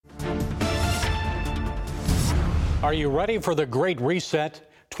Are you ready for the Great Reset?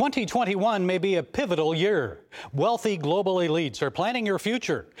 2021 may be a pivotal year. Wealthy global elites are planning your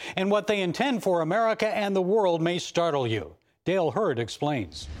future, and what they intend for America and the world may startle you. Dale Hurd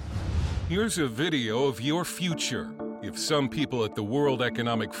explains. Here's a video of your future if some people at the World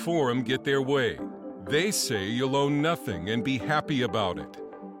Economic Forum get their way. They say you'll own nothing and be happy about it.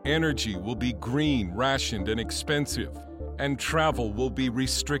 Energy will be green, rationed, and expensive, and travel will be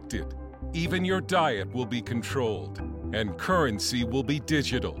restricted. Even your diet will be controlled, and currency will be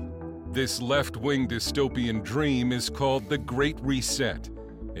digital. This left-wing dystopian dream is called the Great Reset,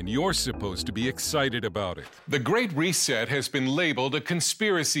 and you're supposed to be excited about it. The Great Reset has been labeled a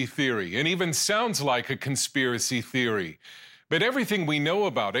conspiracy theory, and even sounds like a conspiracy theory. But everything we know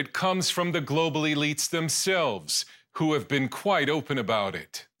about it comes from the global elites themselves, who have been quite open about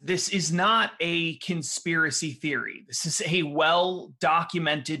it. This is not a conspiracy theory. This is a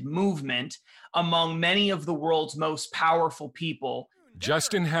well-documented movement among many of the world's most powerful people.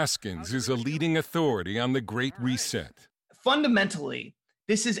 Justin Haskins is a leading authority on the Great Reset. Fundamentally,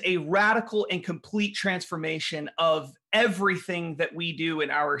 this is a radical and complete transformation of everything that we do in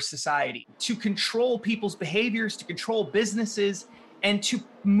our society to control people's behaviors, to control businesses, and to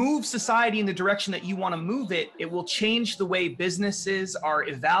move society in the direction that you want to move it. It will change the way businesses are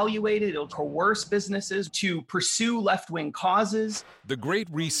evaluated. It'll coerce businesses to pursue left-wing causes. The Great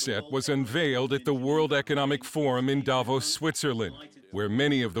Reset was unveiled at the World Economic Forum in Davos, Switzerland, where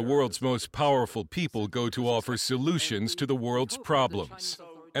many of the world's most powerful people go to offer solutions to the world's problems.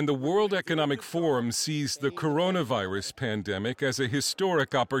 And the World Economic Forum sees the coronavirus pandemic as a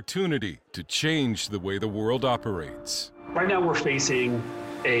historic opportunity to change the way the world operates. Right now, we're facing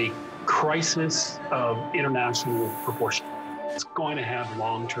a crisis of international proportion. It's going to have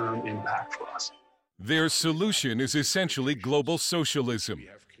long-term impact for us. Their solution is essentially global socialism.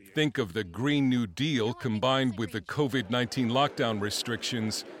 Think of the Green New Deal combined with the COVID-19 lockdown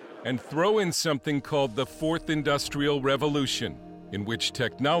restrictions, and throw in something called the Fourth Industrial Revolution, in which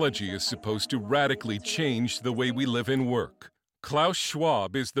technology is supposed to radically change the way we live and work. Klaus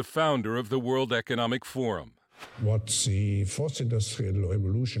Schwab is the founder of the World Economic Forum. What the Fourth Industrial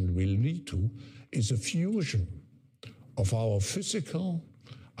Revolution will lead to is a fusion of our physical,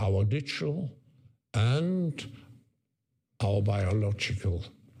 our digital, and our biological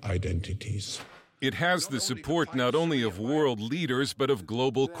identities. It has the support not only of world leaders, but of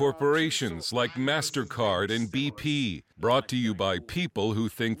global corporations like MasterCard and BP, brought to you by people who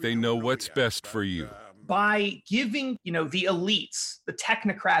think they know what's best for you. By giving, the elites, the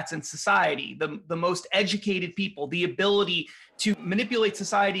technocrats in society, the most educated people, the ability to manipulate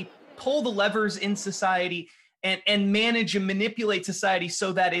society, pull the levers in society, and manage and manipulate society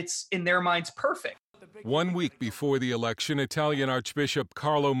so that it's, in their minds, perfect. 1 week before the election, Italian Archbishop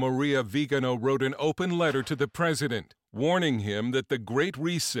Carlo Maria Vigano wrote an open letter to the president, warning him that the Great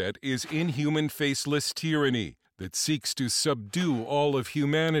Reset is inhuman, faceless tyranny that seeks to subdue all of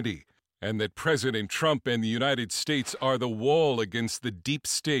humanity, and that President Trump and the United States are the wall against the deep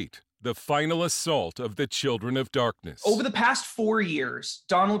state, the final assault of the children of darkness. Over the past 4 years,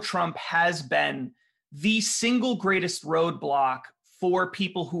 Donald Trump has been the single greatest roadblock for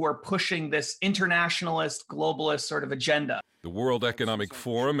people who are pushing this internationalist, globalist sort of agenda. The World Economic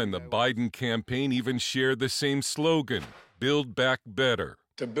Forum and the Biden campaign even share the same slogan, Build Back Better.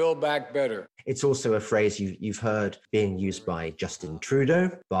 To build back better. It's also a phrase you've heard being used by Justin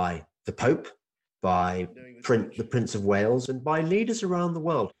Trudeau, by the Pope, by the Prince of Wales, and by leaders around the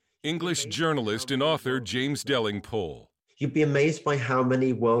world. English journalist and author James Delingpole. You'd be amazed by how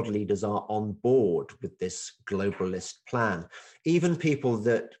many world leaders are on board with this globalist plan, even people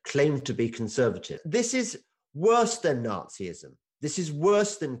that claim to be conservative. This is worse than Nazism. This is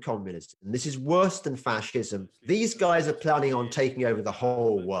worse than communism. This is worse than fascism. These guys are planning on taking over the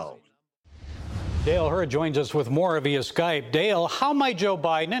whole world. Dale Hurd joins us with more via Skype. Dale, how might Joe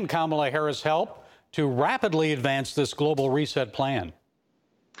Biden and Kamala Harris help to rapidly advance this global reset plan?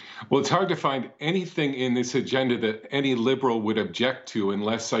 Well, it's hard to find anything in this agenda that any liberal would object to,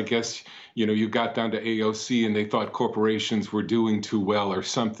 unless, I guess, you got down to AOC and they thought corporations were doing too well or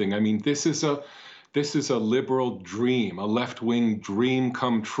something. I mean, this is a liberal dream, a left-wing dream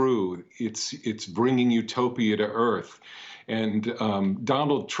come true. It's bringing utopia to earth. And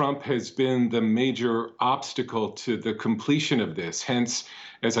Donald Trump has been the major obstacle to the completion of this. Hence,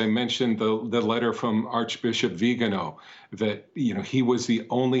 as I mentioned, the letter from Archbishop Vigano, that he was the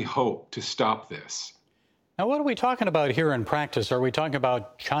only hope to stop this. Now, what are we talking about here in practice? Are we talking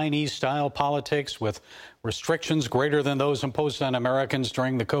about Chinese-style politics with restrictions greater than those imposed on Americans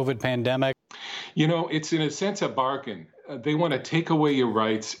during the COVID pandemic? You know, it's in a sense a bargain. They want to take away your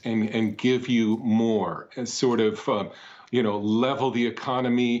rights and give you more, and sort of, level the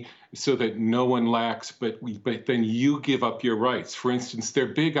economy so that no one lacks, but then you give up your rights. For instance, they're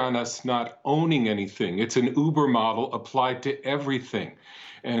big on us not owning anything. It's an Uber model applied to everything.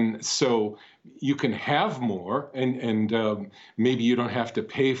 And so you can have more, and maybe you don't have to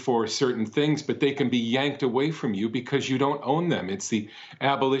pay for certain things, but they can be yanked away from you because you don't own them. It's the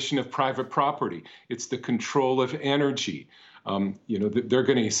abolition of private property. It's the control of energy. They're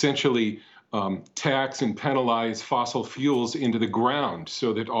going to essentially tax and penalize fossil fuels into the ground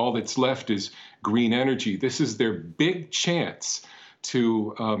so that all that's left is green energy. This is their big chance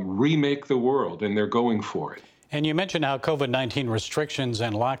to remake the world, and they're going for it. And you mentioned how COVID-19 restrictions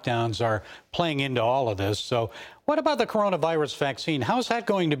and lockdowns are playing into all of this. So what about the coronavirus vaccine? How is that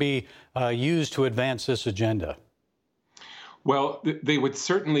going to be used to advance this agenda? Well, they would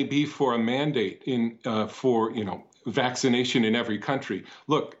certainly be for a mandate for vaccination in every country.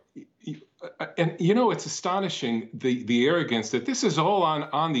 Look, and it's astonishing the arrogance that this is all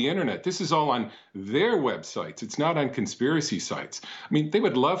on the internet. This is all on their websites. It's not on conspiracy sites. I mean, they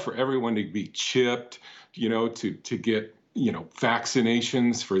would love for everyone to be chipped, to get,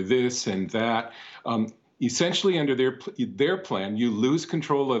 vaccinations for this and that. Essentially, under their plan, you lose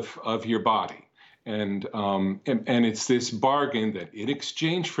control of your body. And it's this bargain that in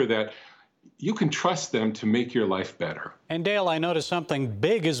exchange for that, you can trust them to make your life better. And Dale, I noticed something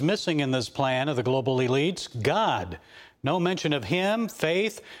big is missing in this plan of the global elites: God. No mention of him,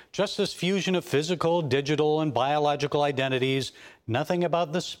 faith, just this fusion of physical, digital, and biological identities. Nothing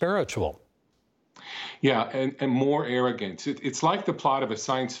about the spiritual. Yeah, and more arrogance. It's like the plot of a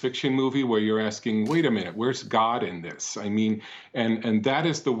science fiction movie where you're asking, wait a minute, where's God in this? I mean, and that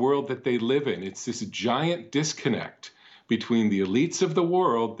is the world that they live in. It's this giant disconnect between the elites of the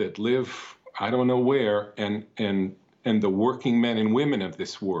world that live, I don't know where, and the working men and women of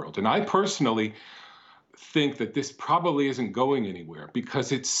this world. And I personally think that this probably isn't going anywhere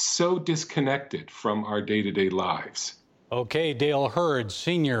because it's so disconnected from our day-to-day lives. Okay, Dale Hurd,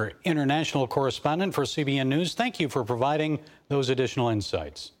 senior international correspondent for CBN News. Thank you for providing those additional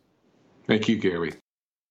insights. Thank you, Gary.